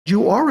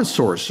You are a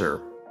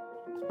sorcerer,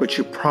 but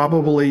you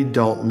probably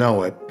don't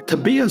know it. To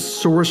be a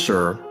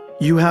sorcerer,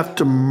 you have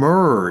to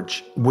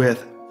merge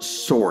with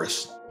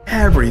source.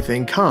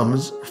 Everything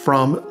comes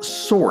from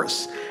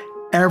source.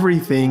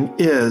 Everything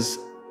is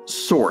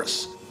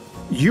source.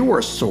 You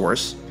are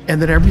source,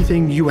 and then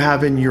everything you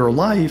have in your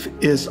life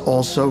is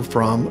also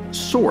from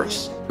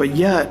source. But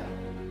yet,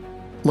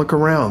 look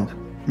around,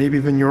 maybe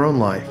even your own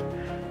life.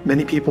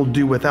 Many people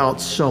do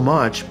without so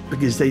much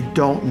because they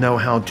don't know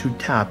how to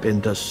tap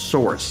into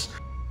source.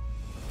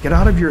 Get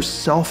out of your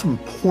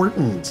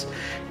self-importance.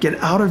 Get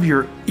out of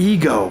your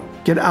ego.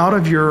 Get out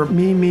of your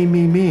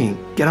me.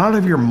 Get out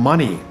of your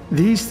money.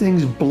 These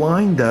things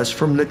blind us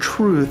from the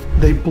truth.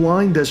 They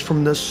blind us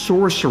from the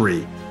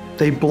sorcery.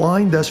 They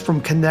blind us from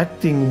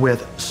connecting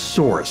with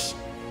source.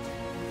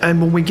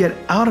 And when we get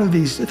out of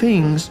these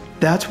things,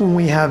 that's when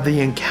we have the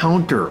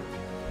encounter.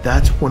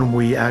 That's when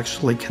we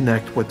actually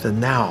connect with the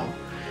now.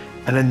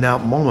 And in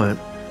that moment,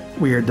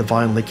 we are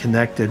divinely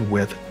connected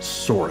with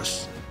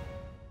source.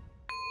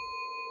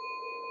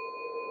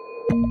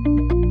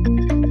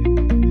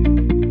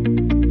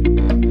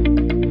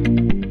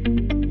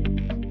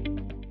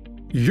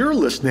 You're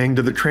listening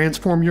to the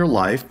Transform Your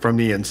Life from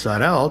the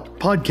Inside Out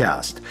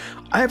podcast.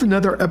 I have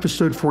another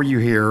episode for you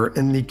here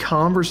in the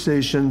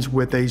Conversations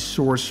with a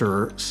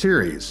Sorcerer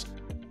series.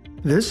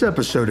 This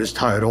episode is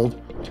titled,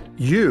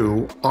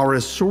 You Are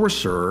a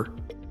Sorcerer,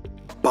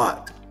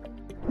 But.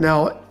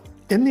 Now,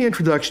 in the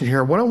introduction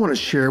here, what I want to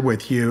share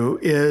with you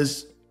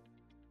is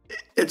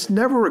it's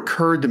never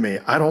occurred to me.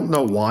 I don't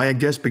know why, I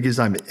guess because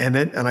I'm in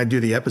it and I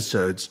do the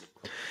episodes.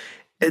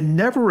 It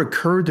never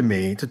occurred to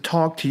me to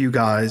talk to you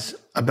guys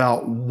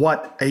about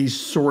what a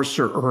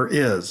sorcerer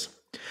is.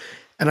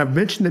 And I've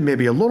mentioned it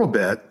maybe a little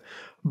bit,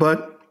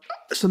 but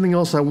something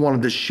else I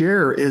wanted to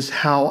share is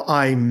how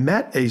I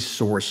met a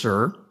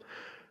sorcerer,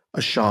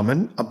 a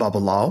shaman, a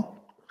babalawo,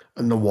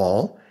 on the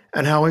wall,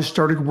 and how I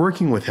started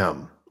working with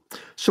him.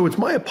 So it's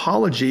my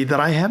apology that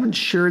I haven't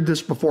shared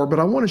this before, but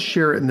I want to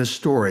share it in this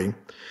story,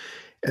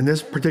 in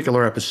this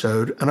particular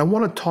episode, and I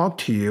want to talk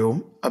to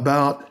you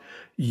about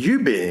you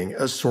being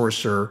a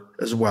sorcerer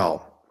as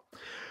well.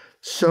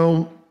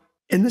 So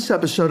in this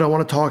episode, I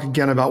want to talk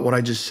again about what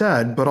I just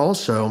said, but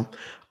also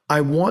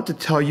I want to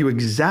tell you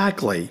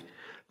exactly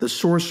the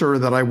sorcerer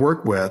that I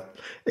work with,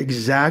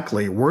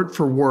 exactly word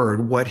for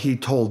word what he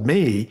told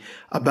me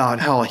about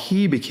how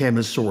he became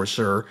a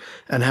sorcerer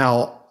and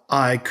how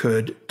I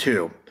could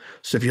too.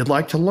 So if you'd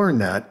like to learn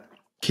that,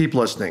 keep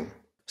listening.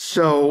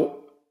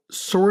 So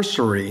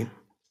sorcery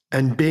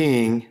and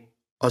being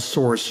a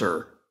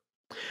sorcerer.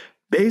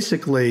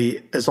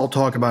 Basically, as I'll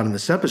talk about in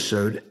this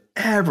episode,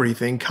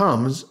 everything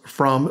comes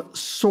from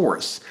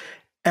source.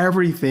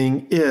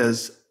 Everything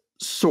is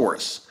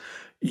source.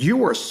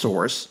 You are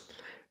source,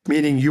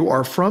 meaning you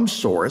are from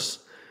source,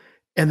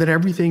 and then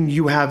everything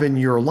you have in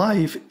your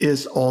life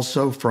is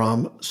also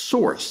from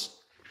source.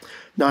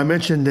 Now, I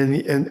mentioned in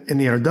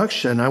the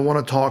introduction, I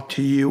want to talk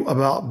to you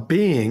about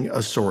being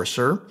a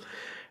sorcerer,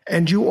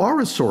 and you are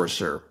a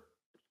sorcerer,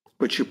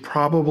 but you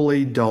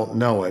probably don't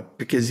know it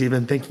because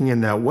even thinking in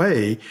that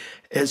way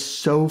is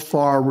so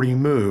far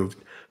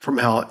removed from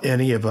how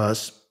any of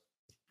us,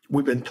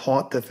 we've been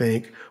taught to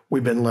think,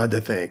 we've been led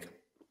to think.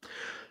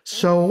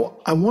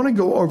 So I want to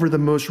go over the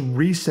most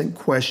recent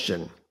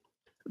question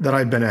that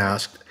I've been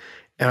asked,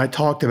 and I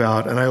talked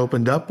about and I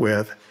opened up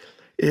with,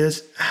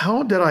 is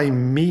how did I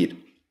meet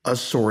a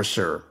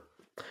sorcerer?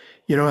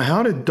 You know,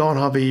 how did Don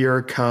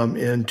Xavier come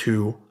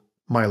into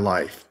my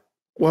life?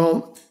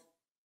 Well,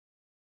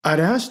 I'd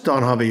asked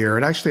Don Xavier,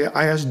 and actually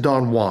I asked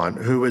Don Juan,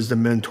 who is the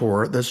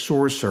mentor, the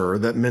sorcerer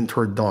that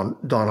mentored Don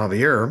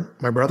Xavier,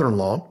 my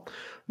brother-in-law.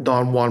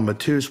 Don Juan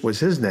Matus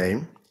was his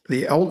name,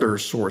 the elder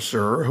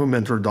sorcerer who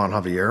mentored Don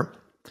Xavier.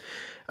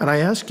 And I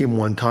asked him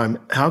one time,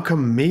 how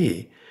come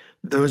me,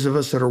 those of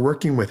us that are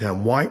working with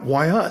him, why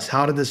us?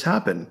 How did this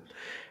happen?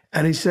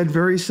 And he said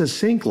very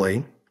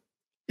succinctly,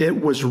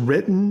 it was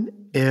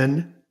written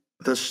in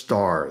the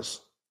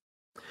stars.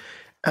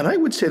 And I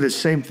would say the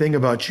same thing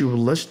about you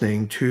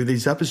listening to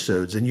these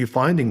episodes and you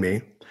finding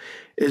me,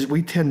 is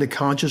we tend to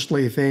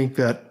consciously think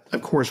that,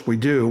 of course we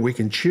do, we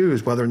can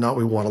choose whether or not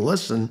we want to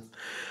listen,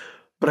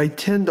 but I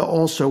tend to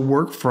also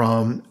work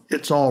from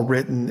it's all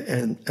written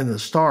in the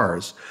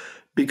stars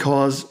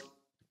because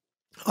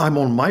I'm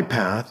on my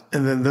path,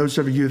 and then those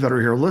of you that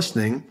are here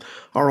listening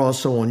are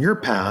also on your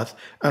path,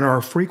 and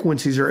our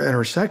frequencies are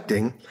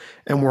intersecting,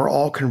 and we're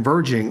all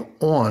converging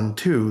on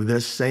to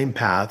this same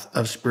path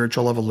of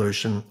spiritual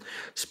evolution,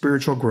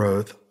 spiritual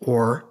growth,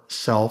 or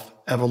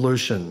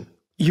self-evolution.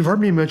 You've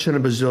heard me mention a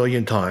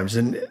bazillion times,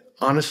 and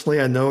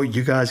honestly, I know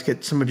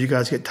some of you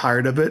guys get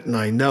tired of it, and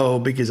I know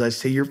because I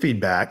see your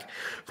feedback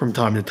from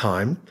time to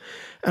time.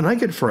 And I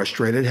get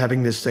frustrated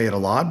having to say it a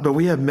lot, but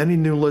we have many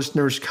new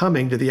listeners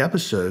coming to the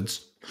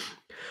episodes.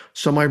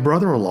 So my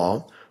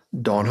brother-in-law,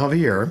 Don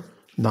Xavier,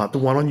 not the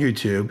one on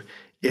YouTube,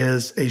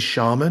 is a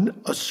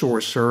shaman, a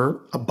sorcerer,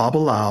 a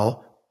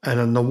babalawo, and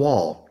a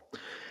nawal.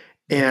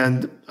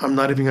 And I'm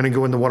not even going to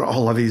go into what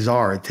all of these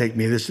are.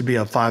 This would be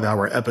a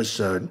 5-hour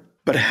episode.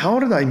 But how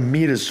did I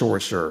meet a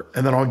sorcerer?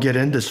 And then I'll get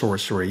into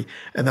sorcery,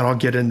 and then I'll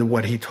get into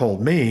what he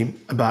told me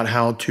about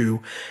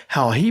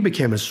how he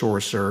became a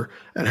sorcerer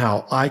and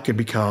how I could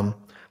become,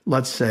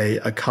 let's say,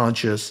 a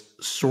conscious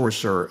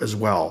sorcerer as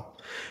well.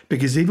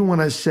 Because even when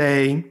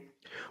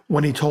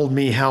he told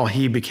me how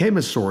he became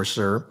a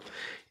sorcerer,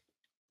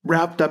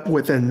 wrapped up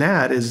within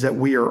that is that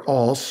we are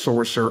all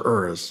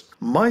sorcerers.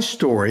 My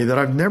story that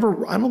I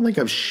don't think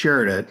I've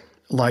shared it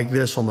like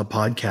this on the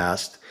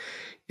podcast,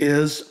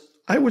 is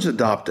I was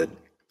adopted.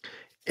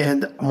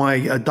 And my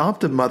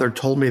adoptive mother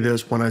told me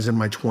this when I was in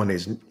my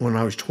 20s, when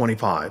I was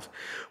 25,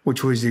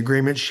 which was the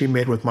agreement she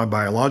made with my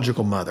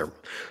biological mother.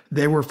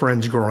 They were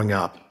friends growing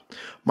up.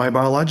 My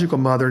biological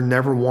mother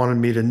never wanted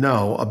me to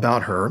know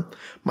about her.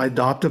 My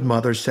adoptive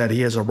mother said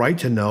he has a right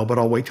to know, but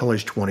I'll wait till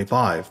he's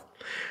 25.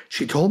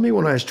 She told me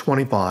when I was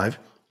 25,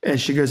 and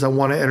she goes, I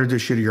want to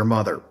introduce you to your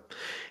mother.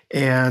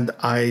 And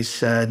I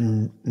said,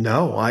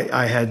 no,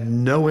 I had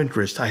no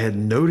interest. I had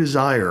no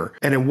desire.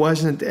 And it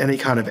wasn't any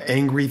kind of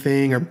angry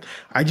thing.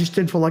 I just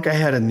didn't feel like I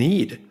had a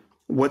need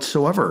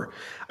whatsoever.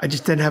 I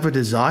just didn't have a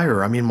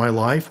desire. I mean, my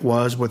life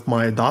was with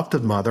my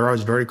adoptive mother. I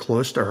was very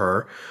close to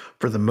her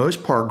for the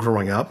most part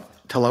growing up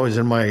till I was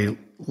in my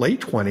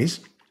late 20s.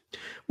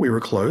 We were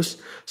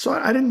close. So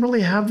I didn't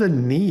really have the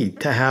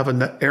need to have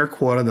an air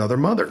quote another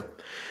mother.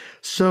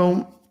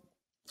 So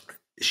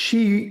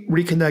she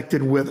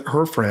reconnected with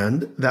her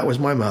friend, that was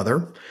my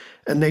mother,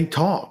 and they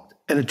talked.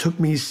 And it took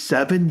me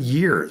 7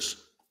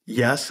 years,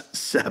 yes,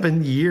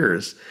 7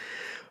 years,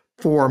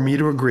 for me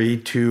to agree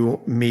to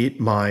meet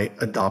my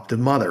adoptive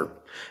mother.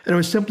 And it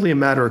was simply a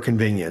matter of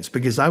convenience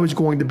because I was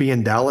going to be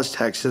in Dallas,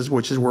 Texas,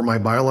 which is where my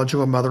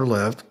biological mother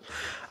lived.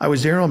 I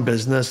was there on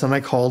business and I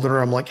called her.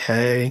 I'm like,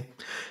 hey,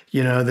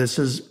 this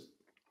is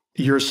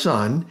your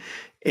son.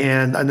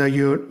 And I know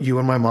you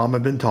and my mom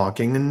have been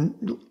talking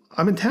and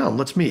I'm in town.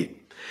 Let's meet.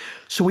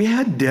 So we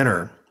had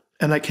dinner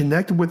and I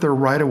connected with her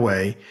right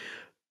away.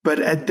 But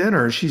at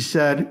dinner, she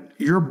said,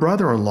 your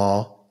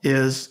brother-in-law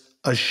is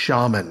a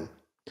shaman.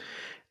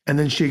 And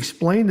then she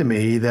explained to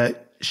me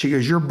that she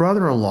goes, your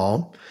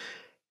brother-in-law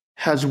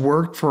has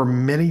worked for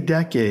many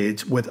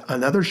decades with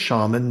another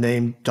shaman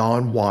named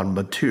Don Juan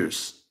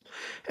Matus.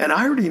 And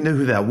I already knew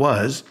who that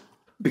was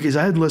because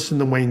I had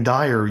listened to Wayne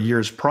Dyer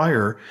years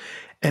prior.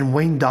 And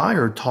Wayne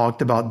Dyer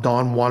talked about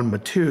Don Juan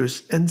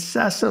Matus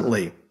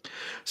incessantly.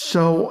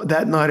 So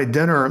that night at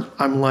dinner,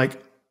 I'm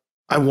like,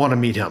 I want to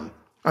meet him.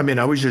 I mean,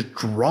 I was just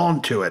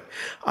drawn to it.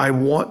 I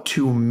want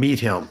to meet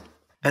him.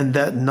 And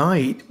that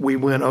night we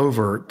went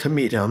over to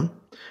meet him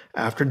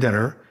after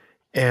dinner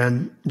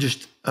and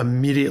just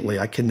immediately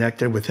I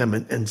connected with him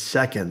in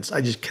seconds.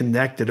 I just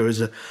connected. It was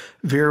a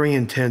very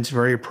intense,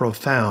 very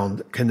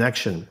profound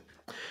connection.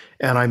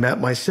 And I met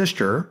my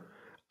sister,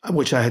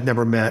 which I had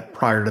never met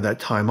prior to that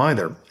time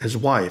either, his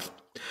wife.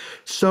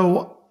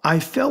 So I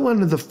fell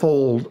into the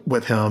fold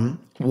with him,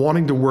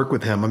 wanting to work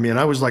with him. I mean,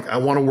 I was like, I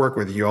want to work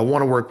with you. I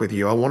want to work with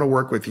you. I want to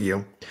work with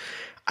you.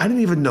 I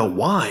didn't even know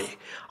why.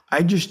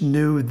 I just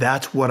knew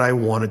that's what I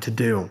wanted to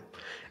do.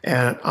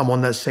 And I'm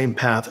on that same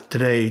path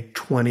today,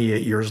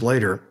 28 years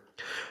later.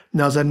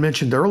 Now, as I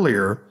mentioned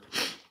earlier,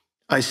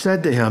 I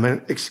said to him,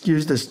 and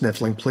excuse the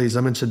sniffling, please.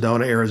 I'm in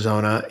Sedona,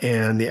 Arizona,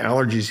 and the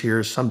allergies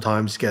here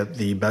sometimes get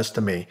the best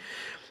of me.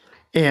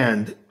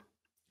 And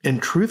in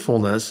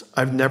truthfulness,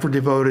 I've never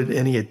devoted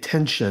any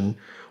attention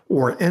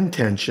or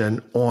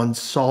intention on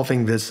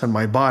solving this in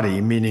my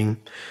body, meaning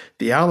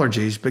the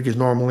allergies, because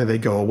normally they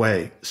go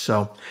away.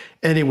 So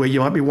anyway, you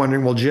might be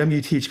wondering, well, Jim,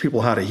 you teach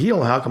people how to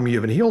heal. How come you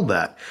haven't healed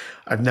that?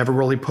 I've never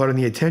really put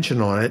any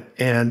attention on it.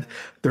 And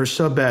they're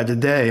so bad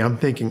today, I'm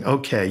thinking,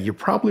 okay, you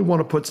probably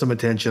want to put some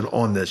attention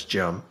on this,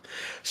 Jim.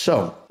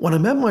 So when I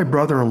met my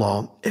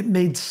brother-in-law, it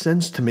made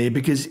sense to me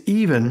because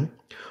even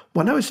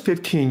when I was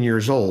 15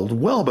 years old,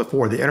 well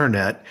before the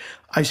internet,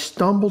 I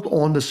stumbled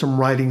onto some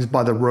writings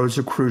by the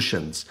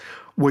Rosicrucians,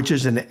 which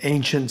is an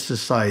ancient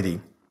society.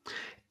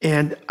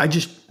 And I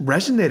just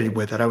resonated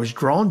with it. I was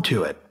drawn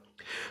to it.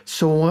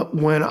 So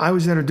when I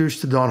was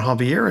introduced to Don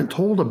Xavier and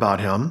told about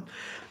him,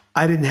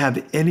 I didn't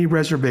have any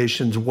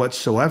reservations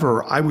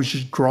whatsoever. I was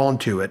just drawn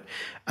to it.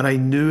 And I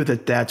knew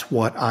that that's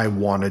what I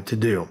wanted to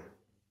do.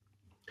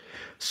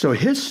 So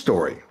his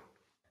story,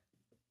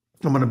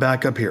 I'm going to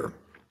back up here.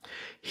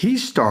 He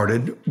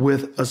started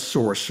with a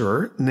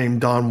sorcerer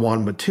named Don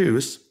Juan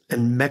Matus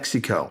in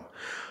Mexico.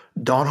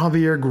 Don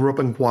Xavier grew up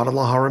in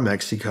Guadalajara,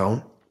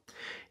 Mexico,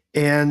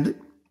 and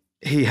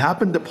he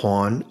happened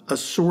upon a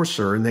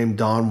sorcerer named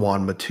Don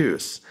Juan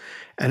Matus.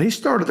 And he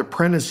started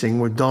apprenticing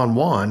with Don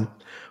Juan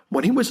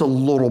when he was a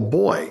little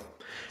boy.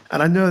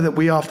 And I know that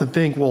we often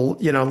think, well,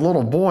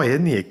 little boy,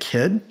 isn't he a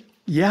kid?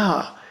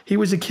 Yeah, he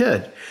was a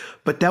kid,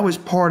 but that was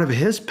part of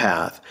his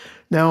path.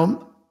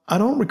 Now, I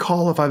don't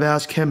recall if I've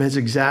asked him his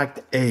exact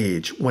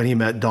age when he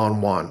met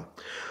Don Juan,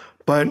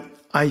 but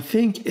I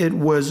think it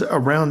was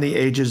around the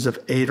ages of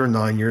 8 or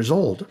 9 years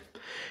old.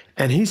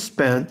 And he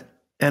spent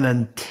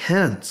an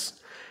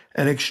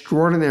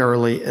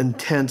extraordinarily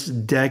intense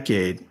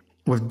decade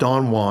with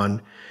Don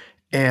Juan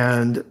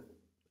and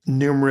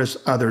numerous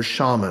other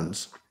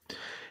shamans.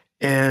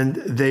 And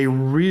they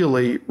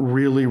really,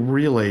 really,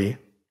 really,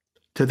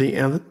 to the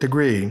nth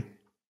degree,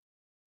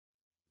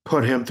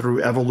 put him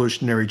through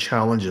evolutionary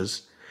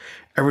challenges.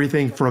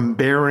 Everything from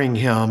burying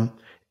him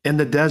in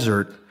the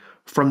desert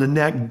from the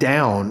neck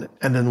down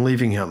and then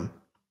leaving him,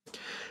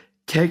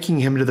 taking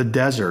him to the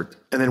desert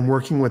and then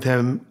working with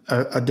him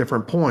at a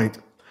different point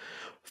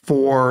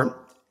for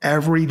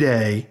every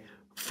day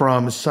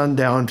from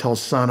sundown till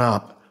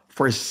sunup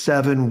for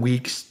 7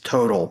 weeks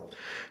total.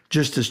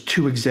 Just as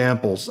two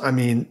examples. I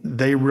mean,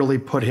 they really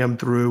put him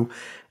through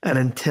an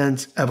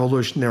intense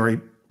evolutionary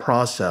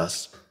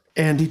process.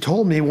 And he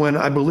told me when,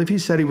 I believe he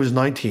said he was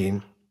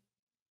 19,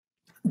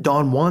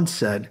 Don Juan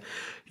said,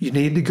 you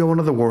need to go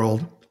into the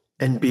world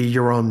and be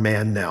your own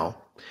man now.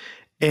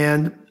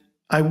 And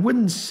I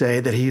wouldn't say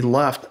that he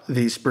left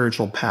the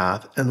spiritual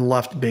path and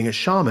left being a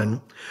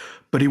shaman,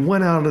 but he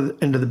went out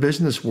into the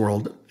business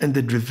world and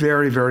did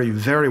very, very,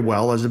 very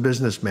well as a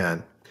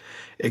businessman.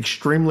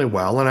 Extremely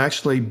well, and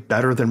actually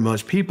better than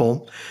most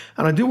people.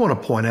 And I do want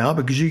to point out,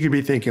 because you could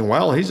be thinking,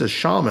 well, he's a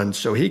shaman,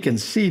 so he can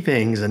see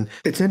things. And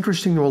it's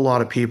interesting to a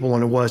lot of people,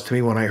 and it was to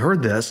me when I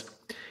heard this,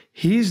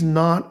 he's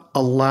not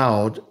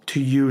allowed to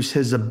use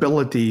his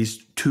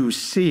abilities to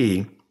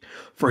see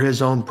for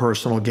his own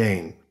personal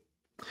gain.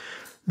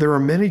 There are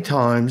many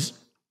times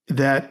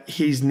that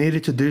he's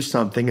needed to do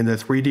something in the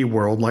 3D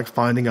world, like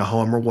finding a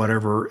home or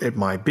whatever it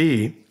might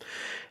be.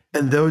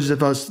 And those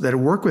of us that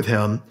work with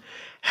him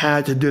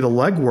had to do the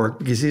legwork,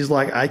 because he's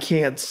like, I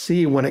can't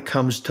see when it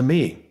comes to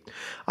me.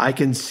 I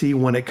can see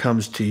when it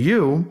comes to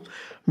you,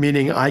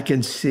 meaning I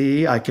can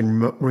see, I can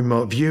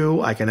remote view,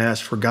 I can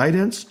ask for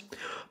guidance,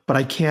 but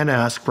I can't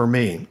ask for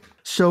me.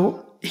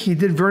 So he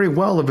did very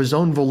well of his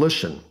own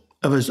volition,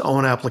 of his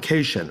own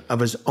application, of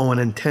his own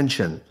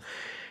intention.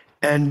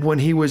 And when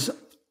he was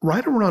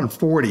right around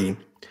 40,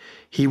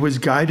 he was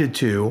guided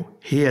to,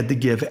 he had to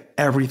give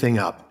everything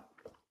up.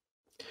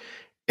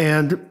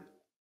 And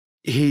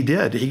he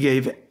did. He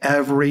gave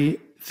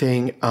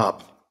everything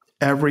up,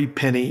 every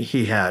penny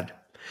he had.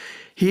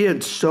 He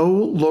had so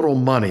little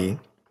money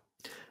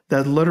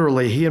that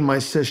literally he and my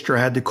sister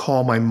had to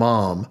call my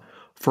mom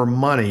for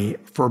money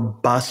for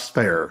bus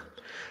fare.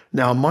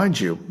 Now, mind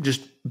you,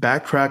 just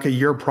backtrack a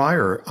year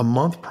prior, a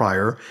month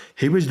prior,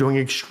 he was doing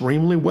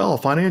extremely well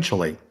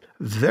financially,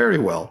 very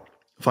well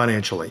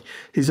financially.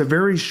 He's a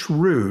very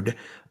shrewd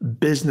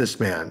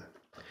businessman.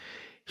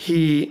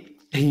 He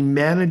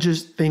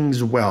manages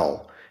things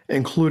well,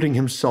 including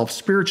himself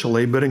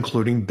spiritually, but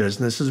including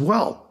business as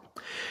well.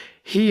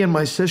 He and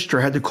my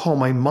sister had to call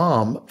my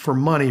mom for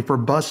money for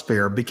bus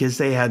fare because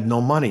they had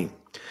no money.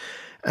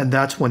 And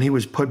that's when he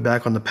was put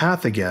back on the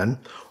path again,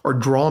 or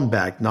drawn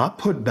back, not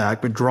put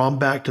back, but drawn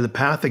back to the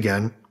path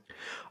again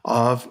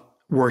of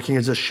working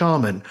as a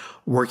shaman,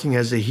 working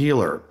as a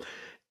healer,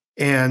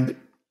 and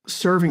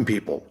serving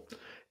people.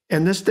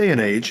 In this day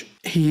and age,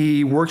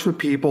 he works with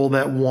people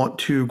that want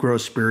to grow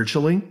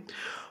spiritually,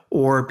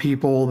 or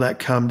people that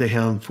come to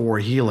him for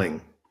healing.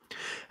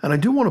 And I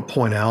do want to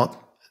point out,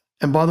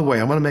 and by the way,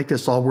 I'm going to make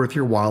this all worth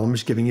your while. I'm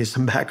just giving you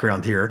some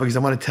background here, because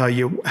I'm going to tell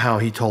you how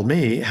he told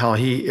me how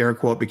he, air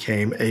quote,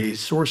 became a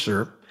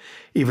sorcerer,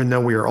 even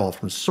though we are all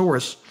from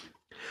source.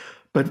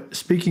 But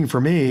speaking for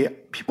me,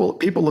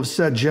 people have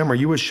said, Jim, are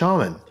you a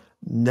shaman?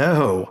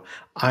 No,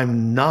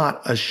 I'm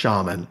not a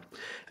shaman.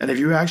 And if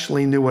you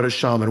actually knew what a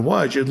shaman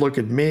was, you'd look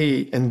at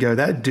me and go,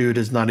 that dude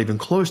is not even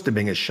close to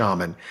being a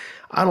shaman.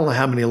 I don't know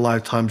how many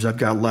lifetimes I've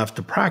got left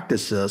to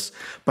practice this,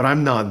 but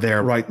I'm not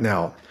there right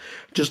now.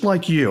 Just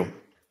like you,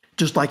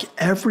 just like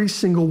every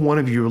single one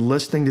of you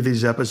listening to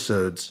these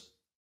episodes,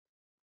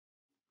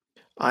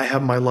 I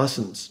have my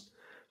lessons.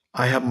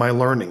 I have my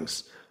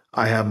learnings.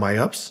 I have my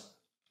ups.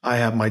 I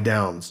have my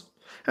downs.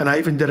 And I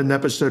even did an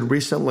episode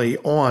recently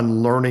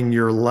on learning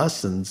your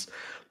lessons.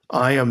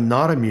 I am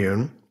not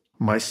immune.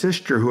 My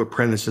sister, who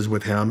apprentices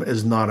with him,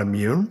 is not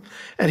immune,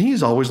 and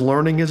he's always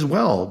learning as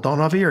well. Don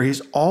Xavier,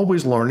 he's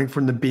always learning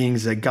from the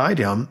beings that guide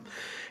him,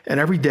 and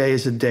every day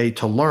is a day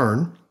to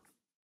learn.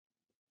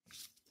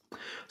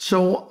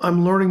 So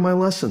I'm learning my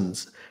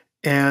lessons,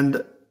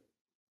 and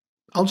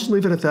I'll just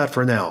leave it at that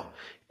for now.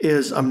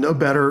 I'm no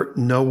better,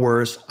 no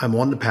worse. I'm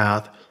on the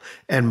path,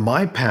 and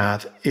my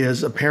path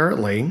is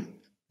apparently,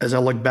 as I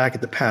look back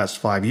at the past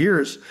 5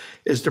 years,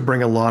 is to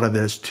bring a lot of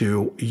this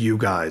to you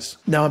guys.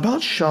 Now,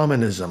 about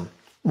shamanism,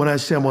 when I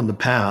say I'm on the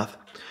path,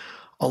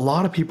 a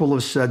lot of people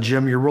have said,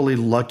 Jim, you're really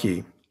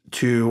lucky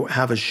to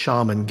have a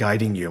shaman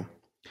guiding you.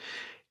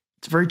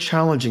 It's a very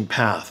challenging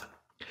path.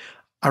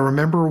 I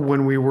remember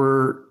when we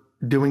were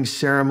doing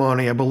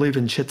ceremony, I believe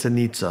in Chichen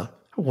Itza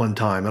one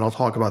time, and I'll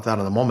talk about that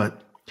in a moment.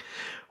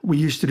 We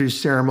used to do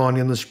ceremony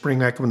in the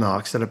spring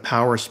equinox at a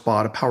power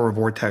spot, a power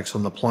vortex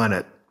on the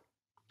planet.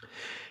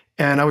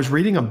 And I was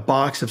reading a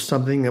box of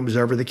something that was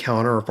over the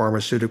counter, a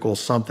pharmaceutical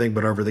something,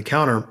 but over the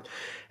counter.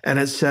 And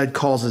it said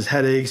causes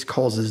headaches,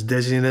 causes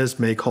dizziness,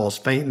 may cause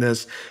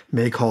faintness,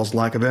 may cause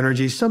lack of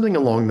energy, something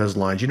along those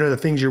lines. You know, the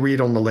things you read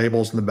on the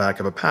labels in the back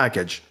of a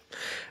package.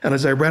 And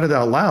as I read it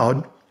out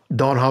loud,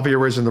 Don Javier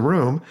was in the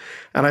room,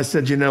 and I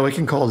said, it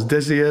can cause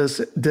dizziness,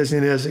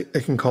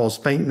 it can cause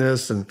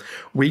faintness and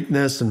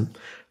weakness. And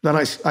then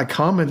I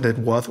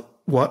commented with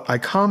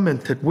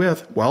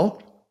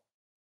well,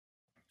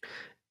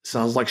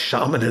 sounds like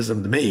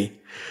shamanism to me,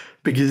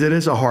 because it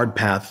is a hard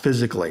path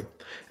physically.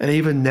 And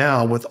even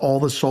now, with all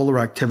the solar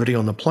activity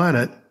on the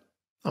planet,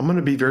 I'm going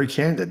to be very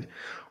candid.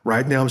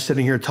 Right now, I'm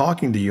sitting here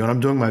talking to you, and I'm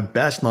doing my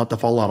best not to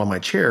fall out of my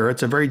chair.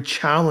 It's a very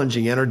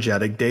challenging,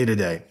 energetic day to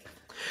day.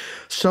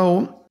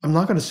 So I'm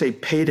not going to say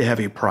paid a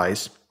heavy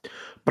price,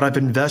 but I've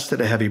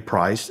invested a heavy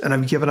price, and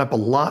I've given up a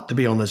lot to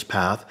be on this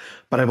path,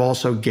 but I've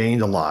also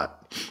gained a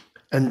lot.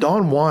 And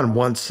Don Juan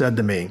once said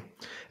to me,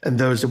 and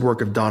those that work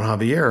with Don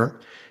Javier,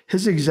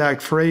 his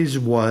exact phrase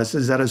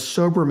is that a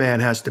sober man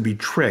has to be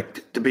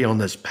tricked to be on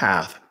this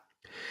path.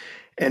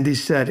 And he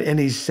said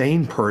any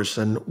sane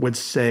person would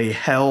say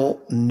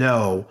hell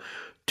no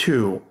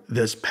to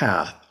this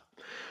path.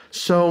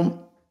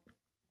 So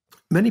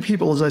many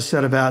people, as I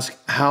said,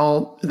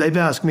 they've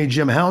asked me,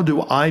 Jim, how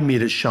do I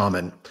meet a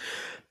shaman?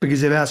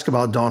 Because they've asked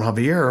about Don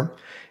Javier,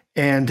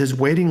 and his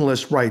waiting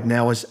list right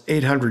now is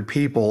 800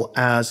 people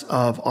as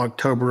of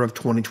October of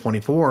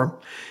 2024.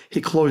 He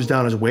closed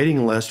down his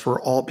waiting list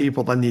for all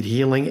people that need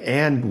healing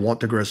and want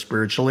to grow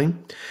spiritually.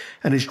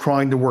 And he's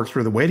trying to work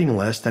through the waiting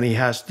list, and he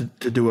has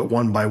to do it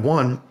one by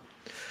one.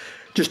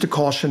 Just a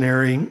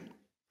cautionary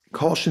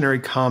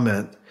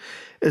comment.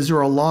 Is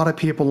there a lot of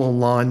people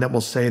online that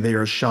will say they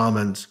are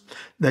shamans?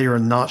 They are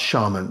not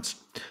shamans.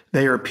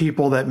 They are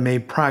people that may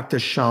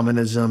practice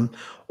shamanism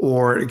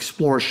or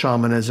explore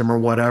shamanism or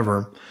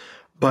whatever.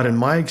 But in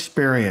my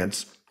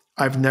experience,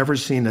 I've never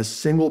seen a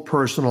single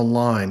person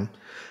online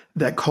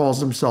that calls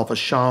themselves a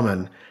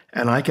shaman,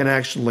 and I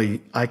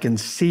can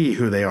see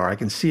who they are. I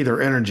can see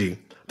their energy.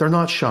 They're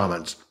not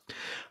shamans.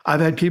 I've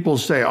had people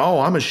say, oh,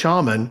 I'm a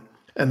shaman,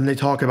 and they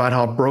talk about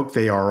how broke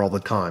they are all the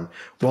time.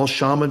 Well,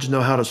 shamans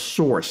know how to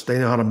source. They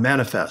know how to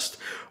manifest,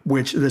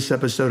 which this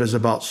episode is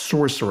about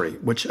sorcery,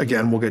 which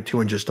again, we'll get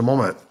to in just a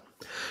moment.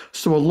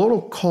 So a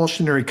little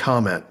cautionary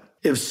comment.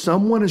 If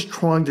someone is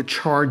trying to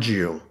charge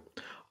you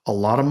a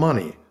lot of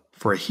money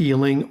for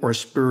healing or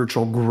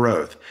spiritual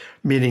growth,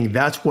 meaning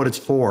that's what it's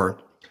for,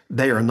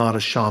 they are not a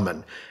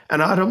shaman.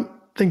 And I don't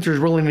think there's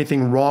really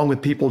anything wrong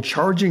with people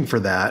charging for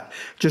that.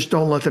 Just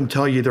don't let them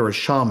tell you they're a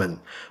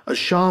shaman. A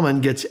shaman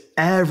gets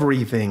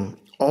everything,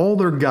 all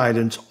their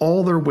guidance,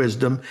 all their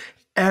wisdom,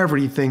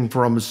 everything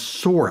from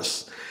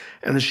source.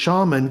 And a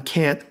shaman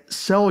can't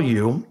sell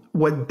you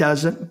what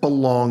doesn't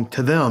belong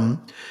to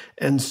them.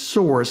 And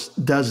source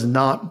does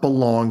not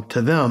belong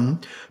to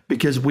them,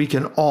 because we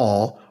can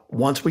all,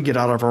 once we get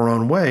out of our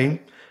own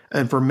way,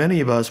 and for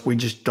many of us, we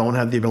just don't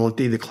have the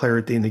ability, the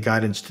clarity, and the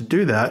guidance to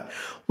do that,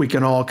 we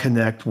can all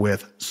connect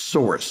with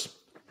source.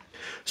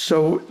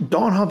 So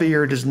Don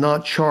Javier does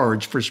not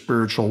charge for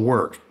spiritual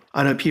work.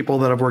 I know people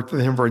that have worked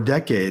with him for a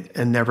decade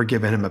and never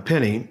given him a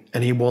penny,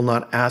 and he will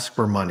not ask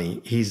for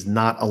money. He's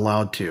not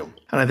allowed to.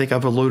 And I think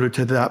I've alluded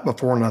to that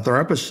before in other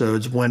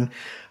episodes when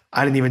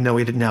I didn't even know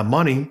he didn't have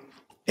money,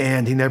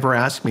 and he never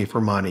asked me for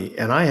money,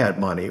 and I had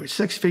money,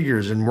 6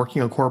 figures and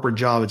working a corporate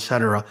job,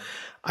 etc.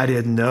 I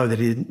didn't know that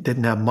he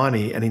didn't have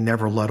money, and he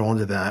never led on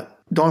to that.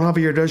 Don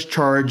Javier does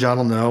charge, I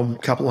don't know, a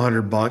couple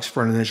 $100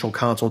 for an initial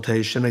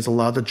consultation. He's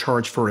allowed to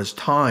charge for his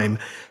time,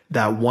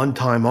 that one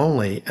time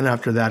only, and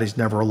after that, he's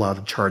never allowed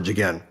to charge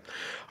again.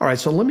 All right,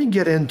 so let me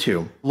get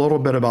into a little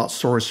bit about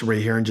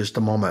sorcery here in just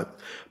a moment.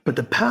 But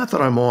the path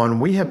that I'm on,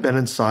 we have been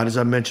inside, as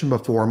I mentioned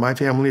before, my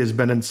family has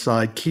been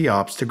inside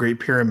Cheops, the Great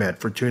Pyramid,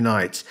 for 2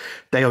 nights,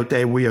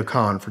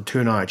 Teotihuacan for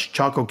 2 nights,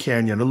 Chaco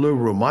Canyon,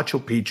 Uluru, Machu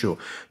Picchu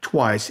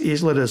twice,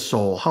 Isla del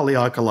Sol,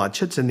 Haleakala,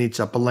 Chichen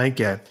Itza,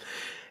 Palenque,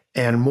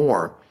 and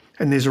more.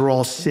 And these are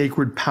all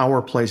sacred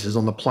power places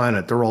on the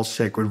planet. They're all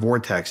sacred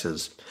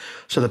vortexes.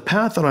 So the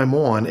path that I'm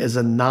on is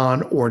a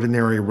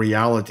non-ordinary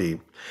reality.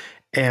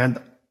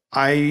 And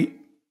I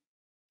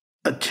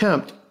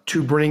attempt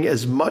to bring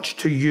as much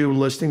to you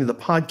listening to the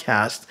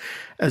podcast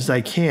as I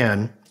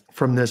can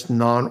from this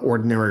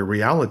non-ordinary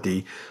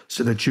reality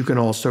so that you can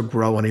also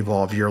grow and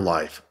evolve your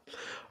life.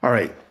 All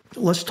right,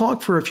 let's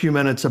talk for a few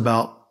minutes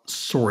about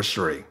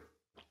sorcery.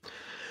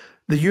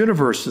 The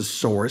universe is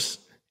source,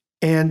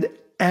 and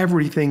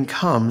everything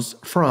comes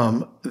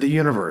from the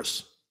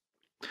universe.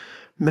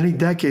 Many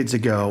decades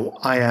ago,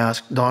 I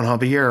asked Don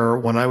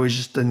Javier when I was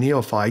just a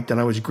neophyte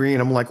and I was green,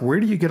 I'm like, where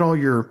do you get all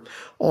your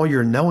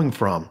knowing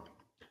from?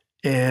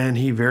 And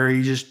he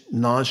very just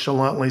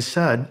nonchalantly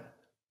said,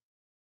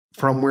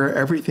 from where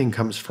everything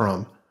comes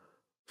from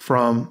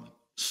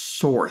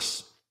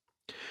source.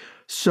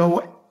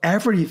 So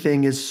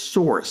everything is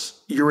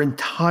source. Your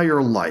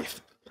entire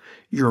life,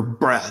 your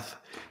breath,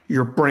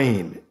 your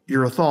brain,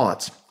 your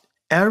thoughts,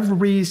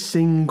 every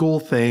single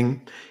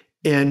thing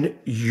in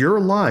your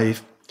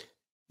life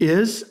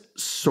is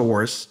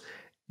source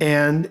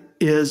and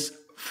is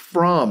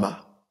from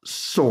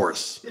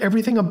source.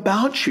 Everything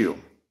about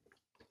you,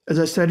 as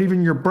I said,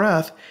 even your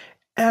breath,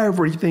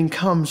 everything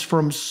comes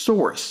from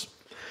source.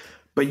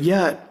 But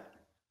yet,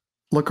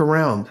 look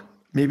around,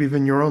 maybe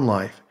even your own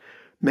life.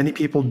 Many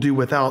people do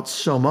without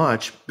so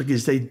much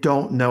because they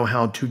don't know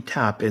how to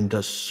tap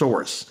into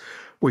source,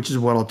 which is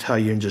what I'll tell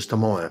you in just a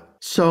moment.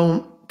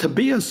 So to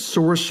be a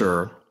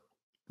sorcerer,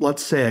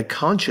 let's say a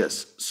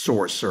conscious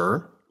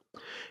sorcerer,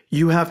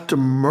 you have to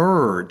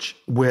merge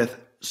with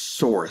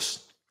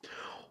source.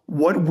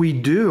 What we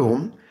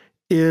do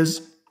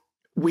is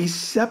we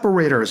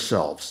separate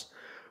ourselves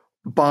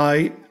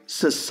by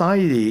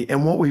society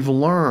and what we've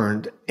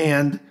learned,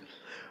 and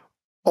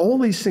all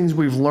these things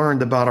we've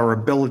learned about our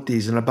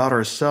abilities and about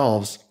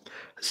ourselves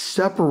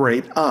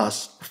separate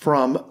us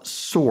from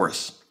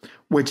source,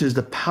 which is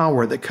the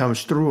power that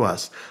comes through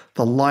us,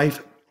 the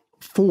life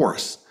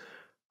force.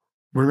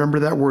 Remember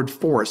that word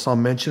force. I'll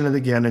mention it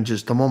again in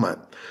just a moment.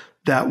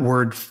 That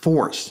word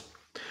force.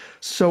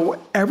 So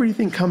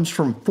everything comes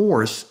from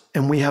force,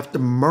 and we have to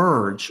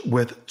merge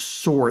with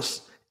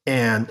source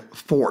and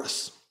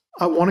force.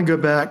 I want to go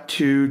back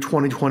to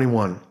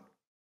 2021.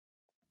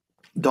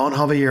 Don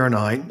Xavier and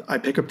I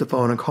pick up the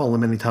phone and call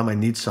him anytime I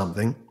need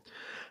something.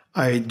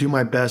 I do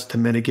my best to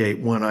mitigate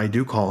when I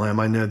do call him.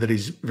 I know that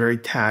he's very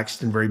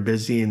taxed and very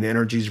busy, and the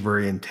energy is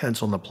very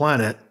intense on the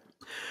planet.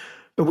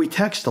 But we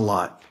text a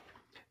lot,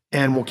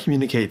 and we'll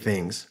communicate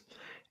things.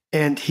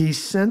 And he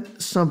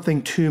sent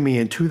something to me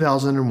in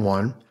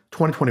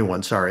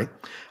 2021, sorry.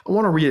 I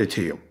want to read it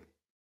to you.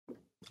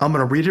 I'm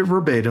going to read it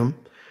verbatim,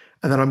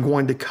 and then I'm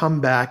going to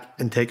come back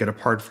and take it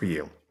apart for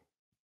you.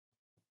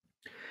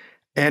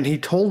 And he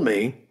told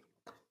me,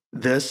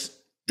 this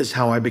is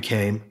how I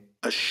became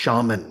a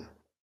shaman.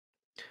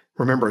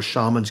 Remember,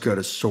 shamans go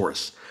to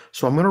source.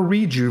 So I'm going to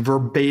read you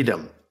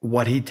verbatim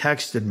what he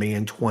texted me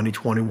in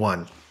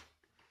 2021.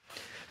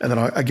 And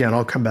then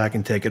I'll come back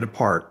and take it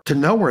apart. To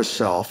know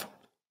ourselves,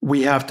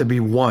 we have to be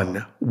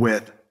one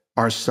with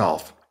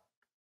ourself.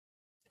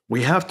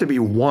 We have to be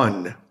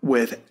one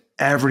with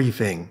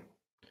everything,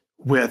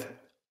 with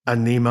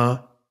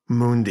Anima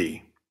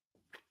Mundi,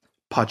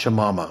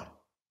 Pachamama,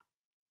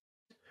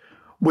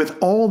 with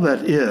all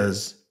that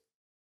is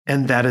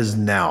and that is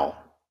now.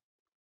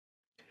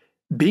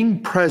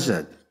 Being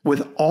present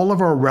with all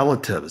of our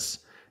relatives,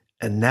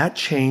 and that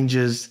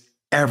changes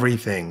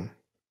everything.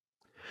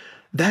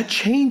 That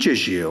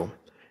changes you,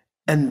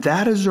 and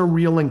that is a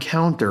real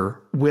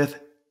encounter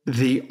with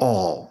the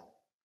all.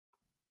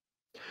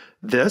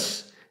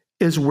 This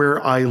is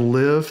where I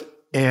live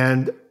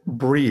and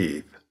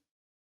breathe,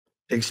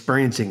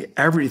 experiencing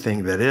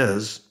everything that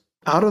is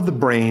out of the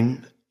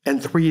brain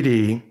and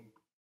 3D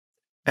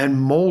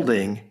and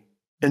molding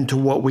into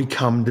what we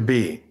come to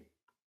be.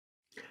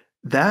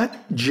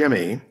 That,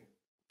 Jimmy,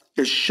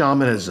 is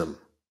shamanism.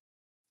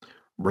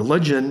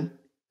 Religion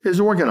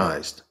is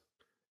organized.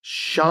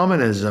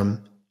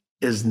 Shamanism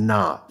is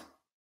not.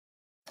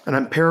 And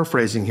I'm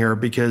paraphrasing here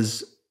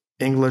because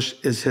English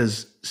is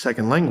his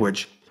second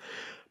language.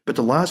 But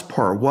the last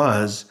part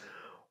was,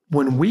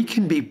 when we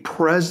can be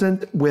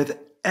present with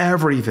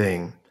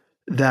everything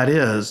that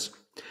is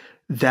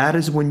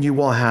when you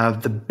will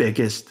have the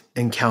biggest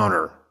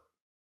encounter.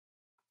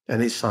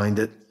 And he signed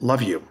it,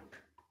 love you.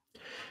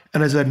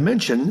 And as I'd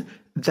mentioned,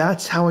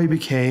 that's how he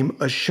became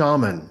a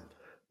shaman.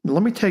 Now,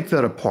 let me take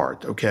that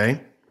apart,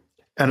 okay?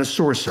 And a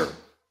sorcerer.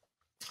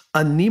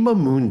 Anima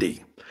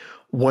Mundi.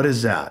 What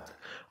is that?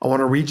 I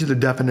want to read you the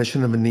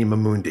definition of Anima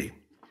Mundi.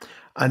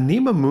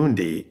 Anima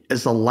Mundi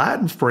is a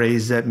Latin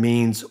phrase that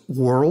means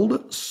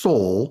world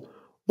soul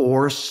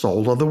or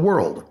soul of the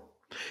world.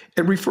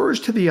 It refers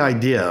to the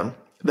idea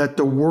that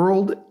the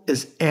world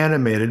is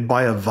animated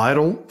by a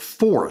vital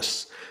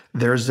force,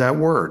 there's that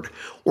word,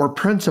 or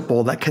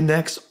principle that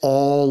connects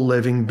all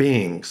living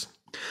beings.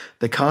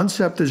 The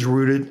concept is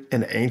rooted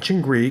in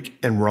ancient Greek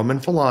and Roman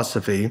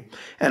philosophy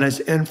and has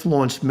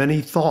influenced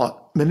many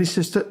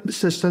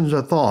systems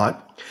of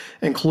thought,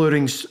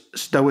 including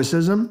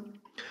Stoicism,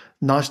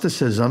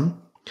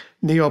 Gnosticism,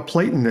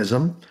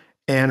 Neoplatonism,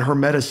 and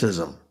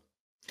Hermeticism.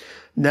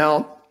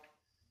 Now,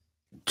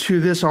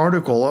 to this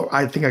article,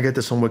 I think I get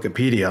this on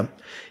Wikipedia,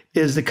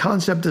 is the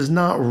concept is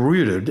not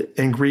rooted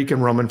in Greek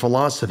and Roman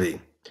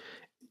philosophy.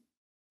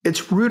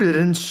 It's rooted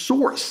in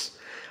source.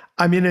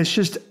 I mean, it's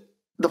just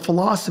the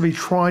philosophy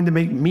trying to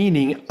make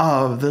meaning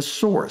of the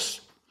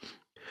source.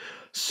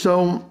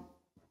 So,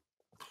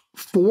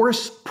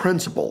 force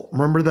principle,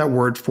 remember that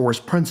word, force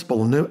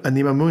principle,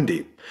 Anima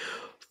Mundi.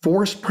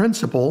 Force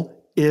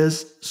principle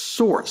is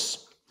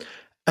source.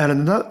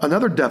 And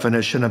another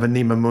definition of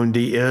Anima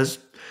Mundi is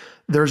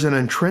there's an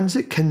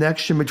intrinsic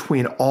connection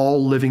between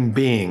all living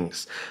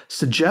beings,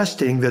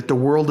 suggesting that the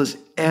world is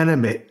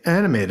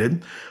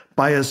animated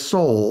by a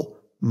soul,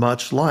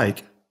 much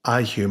like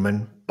a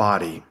human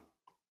body.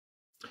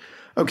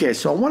 Okay,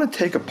 so I want to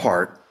take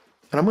apart,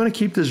 and I'm going to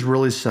keep this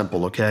really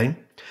simple, okay?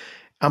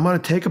 I'm going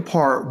to take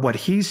apart what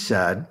he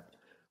said,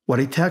 what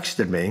he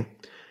texted me.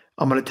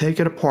 I'm going to take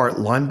it apart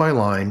line by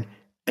line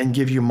and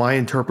give you my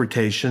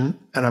interpretation,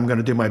 and I'm going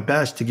to do my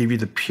best to give you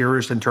the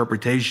purest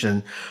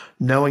interpretation,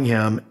 knowing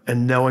him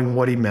and knowing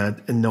what he meant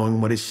and knowing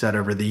what he said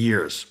over the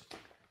years.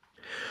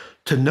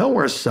 To know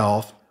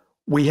ourselves,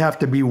 we have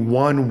to be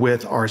one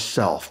with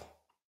ourself.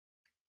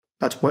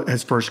 That's what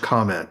his first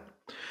comment.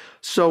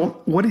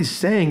 So what he's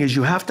saying is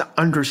you have to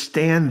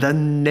understand the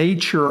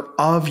nature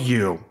of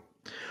you.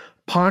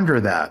 Ponder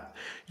that.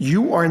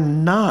 You are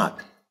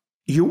not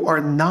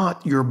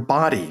your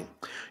body.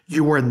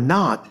 You are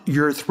not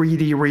your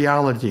 3D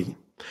reality.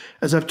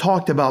 As I've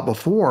talked about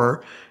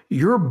before,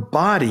 your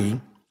body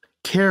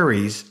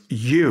carries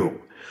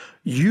you.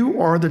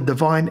 You are the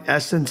divine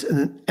essence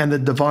and the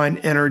divine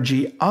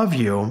energy of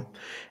you,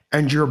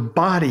 and your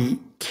body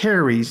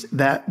carries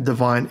that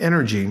divine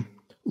energy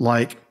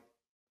like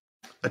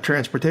a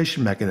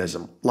transportation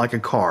mechanism, like a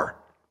car.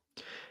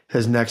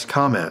 His next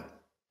comment: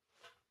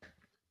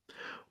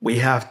 we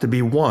have to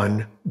be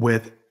one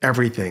with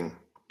everything,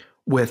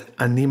 with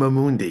Anima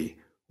Mundi,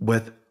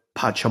 with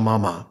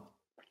Pachamama.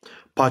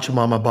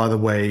 Pachamama, by the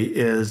way,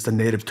 is the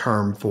native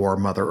term for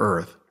Mother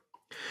Earth.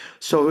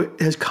 So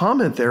his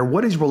comment there,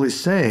 what he's really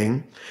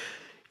saying,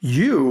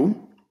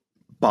 you,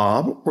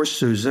 Bob or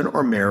Susan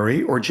or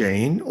Mary or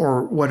Jane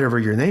or whatever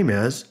your name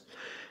is,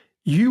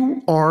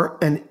 you are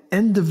an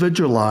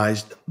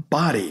individualized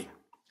body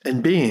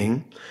and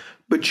being,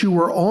 but you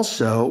are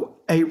also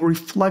a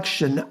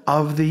reflection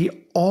of the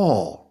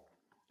all.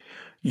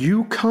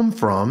 You come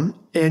from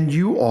and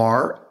you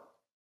are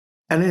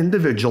an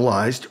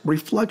individualized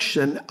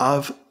reflection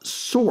of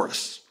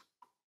Source.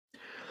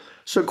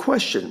 So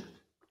question,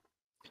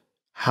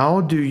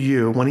 how do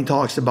you, when he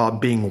talks about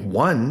being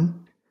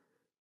one,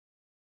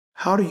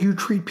 how do you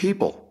treat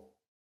people,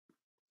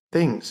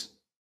 things,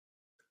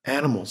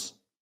 animals,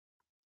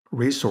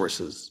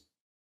 resources?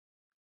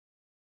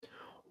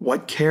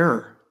 What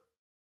care,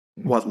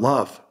 what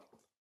love,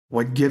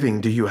 what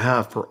giving do you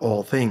have for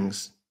all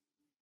things?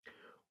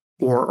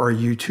 Or are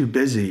you too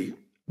busy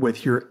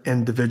with your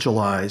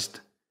individualized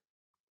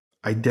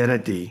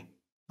identity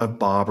of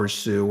Bob or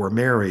Sue or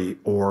Mary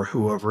or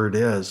whoever it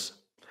is,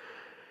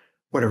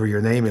 whatever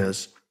your name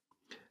is?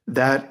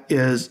 That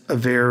is a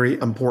very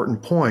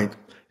important point,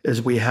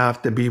 is we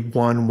have to be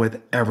one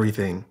with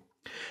everything.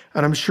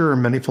 And I'm sure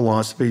many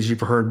philosophies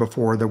you've heard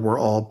before that we're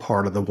all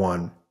part of the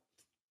one.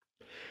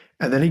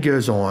 And then he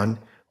goes on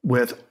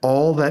with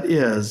all that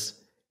is,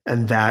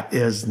 and that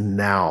is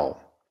now.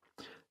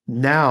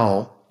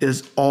 Now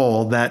is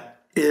all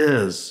that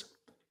is.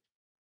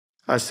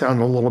 I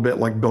sound a little bit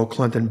like Bill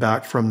Clinton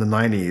back from the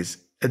 90s.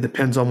 It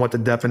depends on what the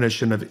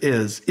definition of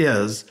is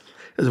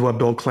what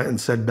Bill Clinton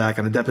said back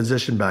in a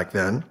deposition back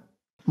then.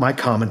 My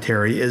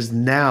commentary is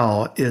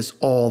now is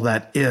all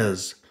that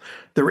is.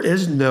 There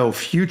is no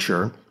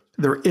future.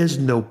 There is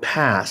no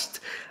past.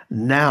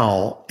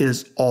 Now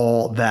is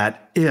all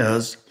that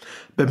is.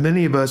 But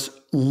many of us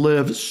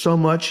live so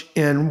much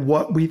in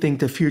what we think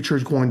the future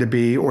is going to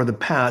be or the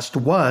past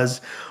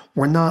was.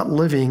 We're not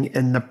living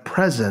in the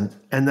present,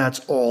 and that's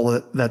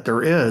all that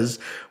there is,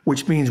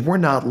 which means we're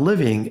not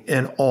living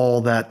in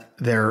all that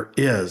there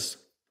is.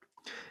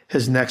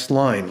 His next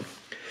line,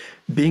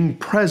 being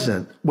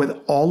present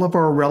with all of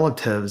our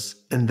relatives,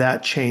 and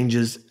that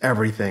changes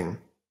everything.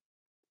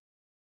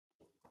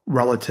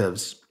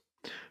 Relatives.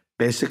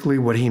 Basically,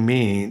 what he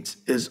means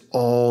is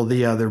all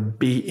the other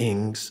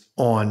beings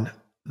on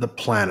the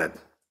planet.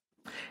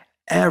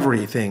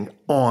 Everything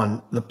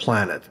on the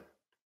planet.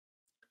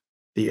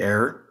 The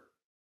air,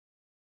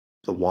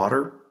 the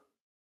water,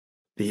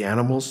 the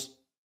animals.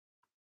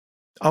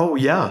 Oh,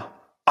 yeah,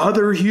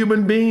 other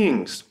human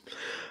beings.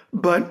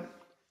 But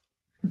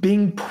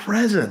being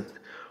present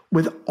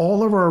with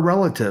all of our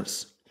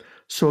relatives.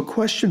 So a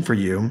question for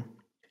you,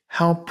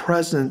 how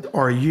present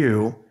are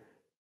you?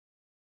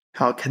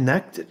 How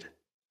connected?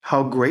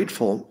 How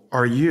grateful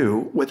are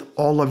you with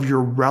all of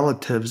your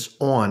relatives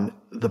on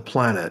the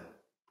planet?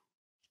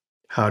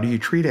 How do you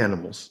treat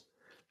animals?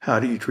 How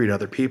do you treat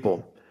other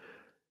people?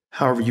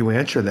 However you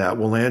answer that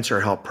will answer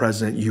how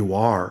present you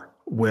are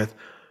with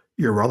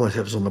your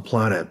relatives on the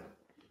planet.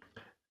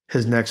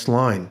 His next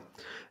line,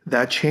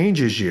 that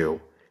changes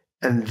you,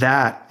 and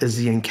that is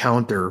the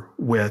encounter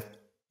with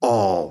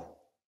all.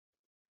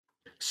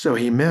 So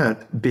he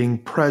meant being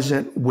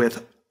present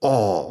with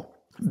all.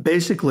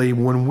 Basically,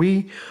 when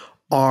we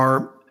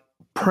are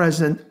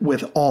present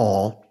with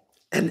all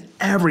and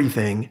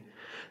everything,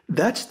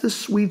 that's the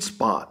sweet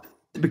spot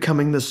to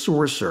becoming the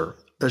sorcerer,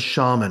 the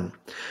shaman.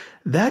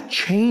 That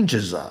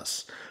changes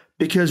us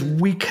because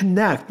we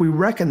connect, we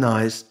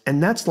recognize,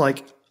 and that's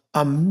like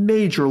a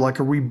major, like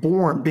a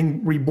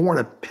being reborn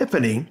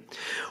epiphany.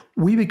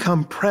 We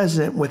become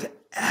present with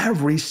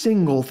every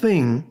single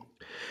thing,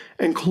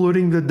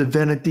 including the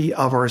divinity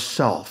of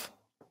ourself.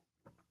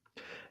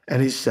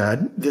 And he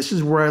said, this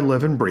is where I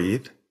live and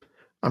breathe.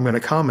 I'm going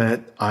to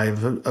comment,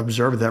 I've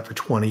observed that for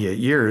 28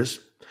 years,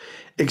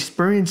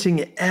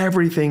 experiencing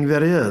everything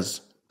that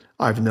is.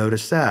 I've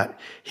noticed that.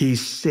 He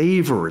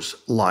savors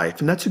life,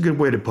 and that's a good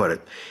way to put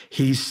it.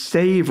 He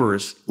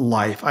savors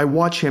life. I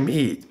watch him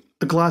eat.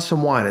 A glass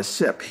of wine, a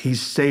sip, he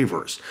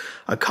savors.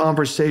 A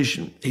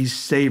conversation, he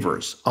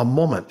savors. A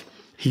moment,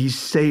 he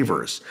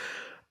savors.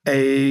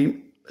 A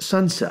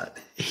sunset,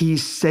 he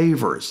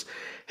savors.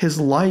 His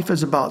life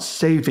is about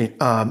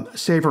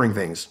savoring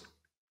things.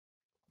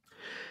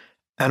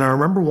 And I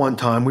remember one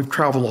time, we've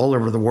traveled all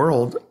over the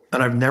world,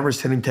 And I've never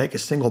seen him take a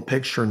single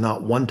picture,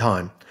 not one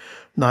time.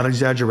 Not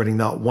exaggerating,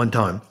 not one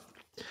time.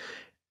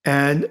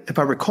 And if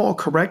I recall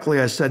correctly,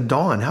 I said,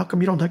 Dawn, how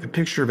come you don't take a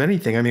picture of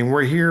anything? I mean,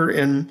 we're here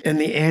in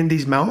the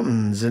Andes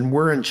Mountains, and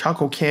we're in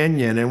Chaco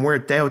Canyon, and we're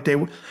at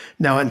Teotihuacan.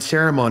 Now, in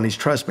ceremonies,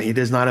 trust me, he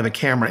does not have a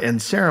camera in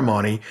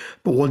ceremony,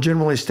 but we'll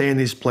generally stay in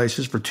these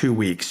places for 2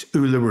 weeks,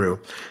 Uluru,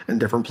 in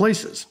different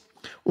places.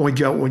 When we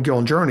go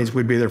on journeys,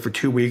 we'd be there for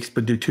 2 weeks,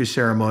 but do 2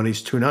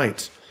 ceremonies, 2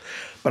 nights.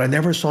 But I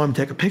never saw him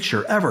take a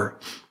picture, ever.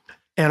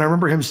 And I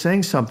remember him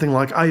saying something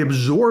like, I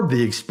absorb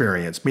the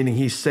experience, meaning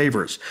he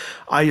savors.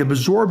 I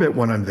absorb it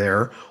when I'm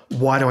there.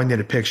 Why do I need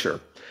a picture?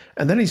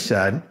 And then he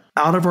said,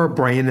 out of our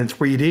brain in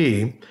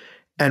 3D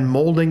and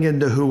molding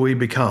into who we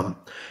become.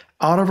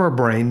 Out of our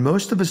brain,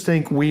 most of us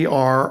think we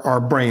are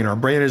our brain. Our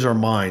brain is our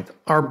mind.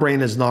 Our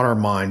brain is not our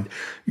mind.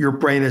 Your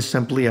brain is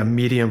simply a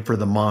medium for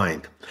the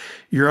mind.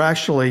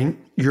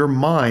 Your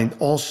mind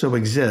also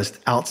exists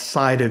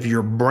outside of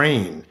your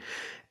brain.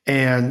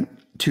 And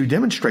to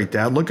demonstrate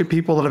that, look at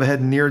people that have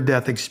had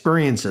near-death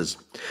experiences.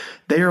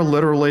 They are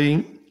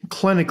literally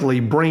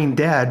clinically brain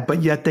dead,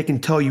 but yet they can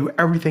tell you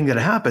everything that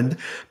happened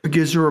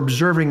because they're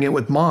observing it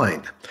with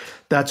mind.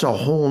 That's a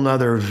whole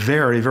nother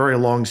very, very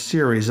long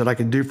series that I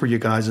can do for you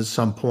guys at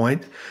some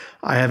point.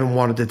 I haven't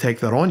wanted to take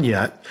that on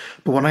yet.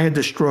 But when I had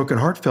the stroke and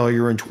heart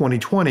failure in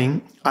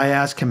 2020, I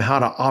asked him how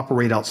to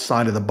operate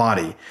outside of the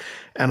body.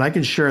 And I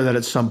can share that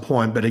at some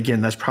point, but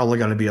again, that's probably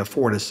going to be a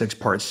 4 to 6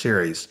 part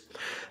series.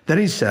 Then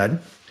he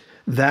said,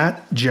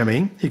 that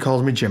Jimmy, he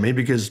calls me Jimmy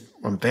because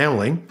I'm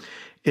family,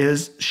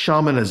 is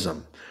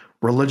shamanism.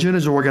 Religion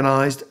is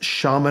organized,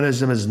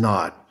 shamanism is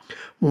not.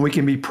 When we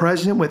can be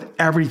present with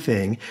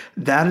everything,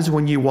 that is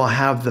when you will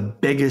have the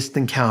biggest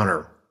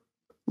encounter.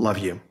 Love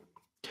you.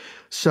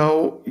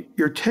 So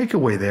your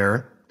takeaway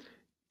there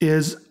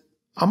is,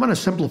 I'm going to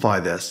simplify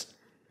this.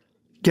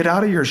 Get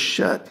out of your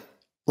shit,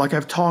 like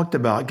I've talked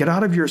about. Get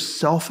out of your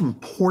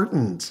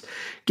self-importance.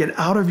 Get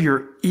out of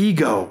your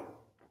ego.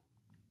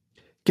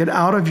 Get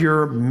out of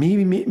your me.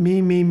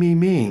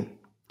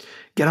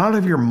 Get out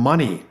of your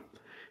money.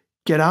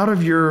 Get out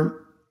of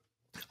your,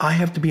 I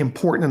have to be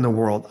important in the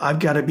world. I've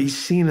got to be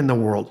seen in the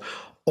world.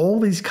 All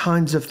these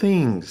kinds of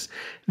things.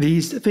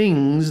 These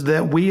things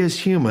that we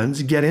as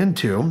humans get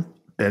into,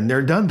 been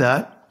there, done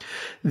that.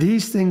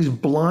 These things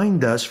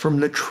blind us from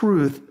the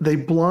truth. They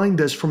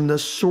blind us from the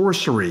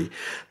sorcery.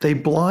 They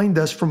blind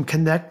us from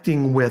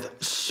connecting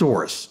with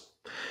Source.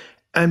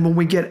 And when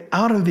we get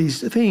out of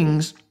these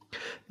things,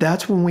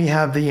 that's when we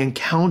have the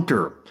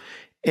encounter.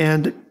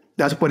 And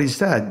that's what he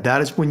said. That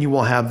is when you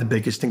will have the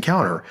biggest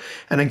encounter.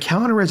 An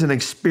encounter is an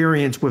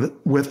experience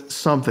with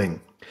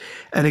something.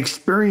 And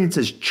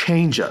experiences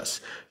change us.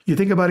 You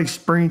think about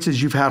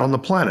experiences you've had on the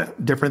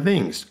planet, different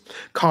things.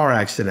 Car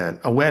accident,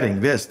 a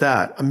wedding, this,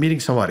 that, a meeting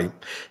somebody.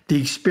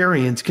 The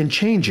experience can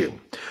change you.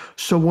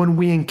 So when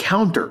we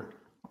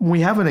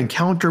have an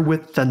encounter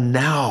with the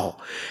now,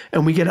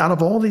 and we get out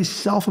of all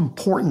these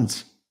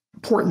important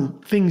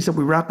things that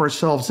we wrap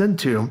ourselves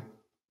into,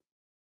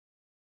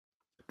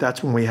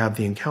 that's when we have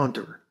the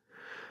encounter.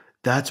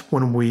 That's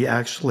when we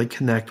actually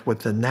connect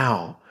with the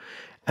now.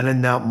 And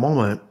in that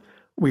moment,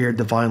 we are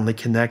divinely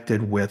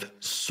connected with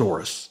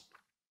Source.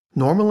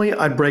 Normally,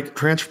 I'd break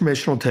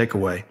transformational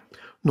takeaway.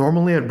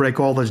 Normally, I'd break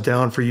all this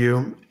down for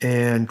you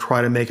and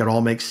try to make it all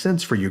make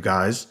sense for you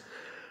guys.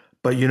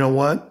 But you know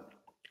what?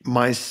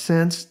 My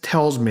sense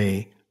tells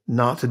me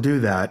not to do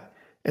that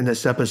in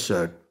this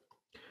episode.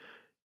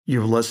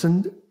 You've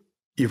listened,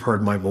 you've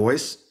heard my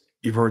voice,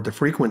 you've heard the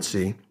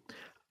frequency.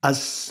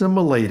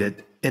 Assimilate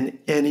it in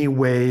any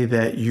way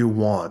that you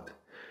want.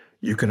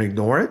 You can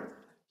ignore it.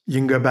 You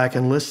can go back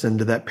and listen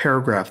to that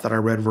paragraph that I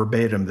read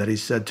verbatim that he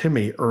said to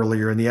me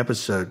earlier in the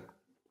episode.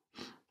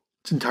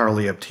 It's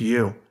entirely up to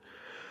you.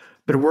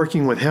 But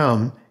working with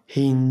him,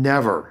 he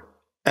never,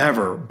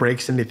 ever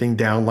breaks anything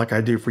down like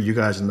I do for you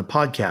guys in the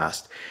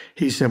podcast.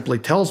 He simply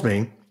tells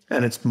me,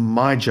 and it's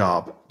my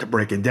job to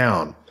break it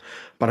down.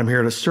 But I'm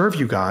here to serve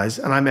you guys,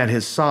 and I'm at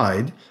his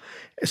side.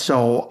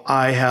 So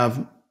I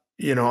have,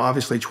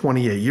 obviously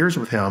 28 years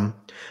with him.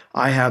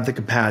 I have the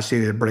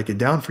capacity to break it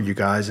down for you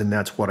guys, and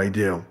that's what I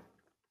do.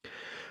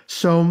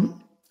 So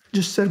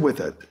just sit with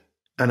it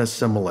and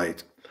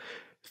assimilate.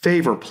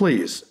 Favor,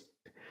 please.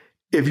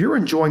 If you're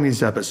enjoying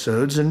these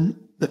episodes,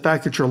 and the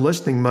fact that you're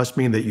listening must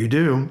mean that you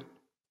do,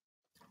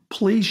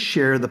 please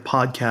share the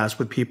podcast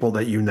with people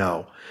that you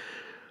know.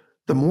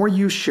 The more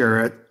you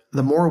share it,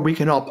 the more we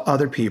can help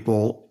other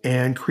people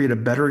and create a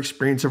better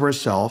experience of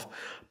ourselves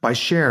by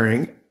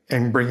sharing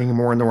and bringing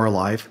more into our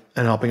life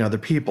and helping other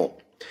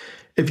people.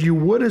 If you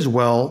would as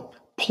well,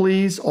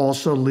 please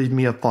also leave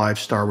me a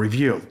 5-star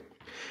review.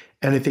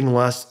 Anything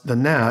less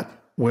than that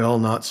will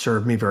not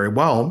serve me very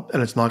well,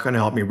 and it's not going to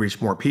help me reach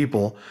more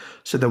people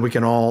so that we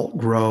can all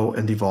grow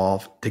and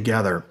evolve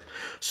together.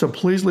 So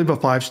please leave a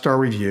 5-star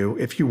review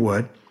if you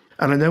would.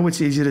 And I know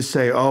it's easy to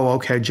say, oh,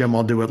 okay, Jim,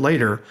 I'll do it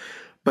later.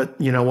 But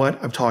you know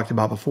what? I've talked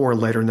about before,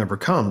 later never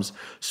comes.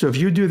 So if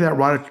you do that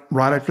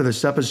right after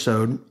this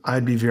episode,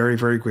 I'd be very,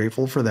 very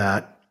grateful for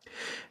that.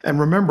 And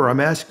remember, I'm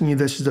asking you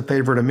this as a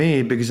favor to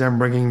me because I'm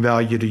bringing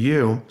value to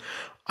you.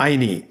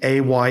 Ayni,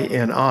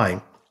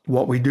 A-Y-N-I.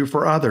 What we do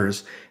for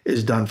others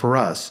is done for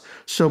us.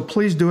 So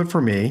please do it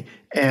for me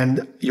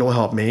and you'll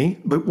help me,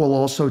 but we'll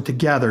also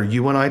together,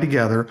 you and I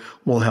together,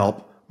 will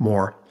help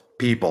more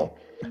people.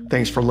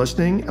 Thanks for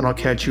listening, and I'll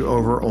catch you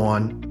over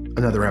on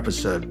another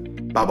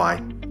episode.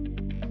 Bye-bye.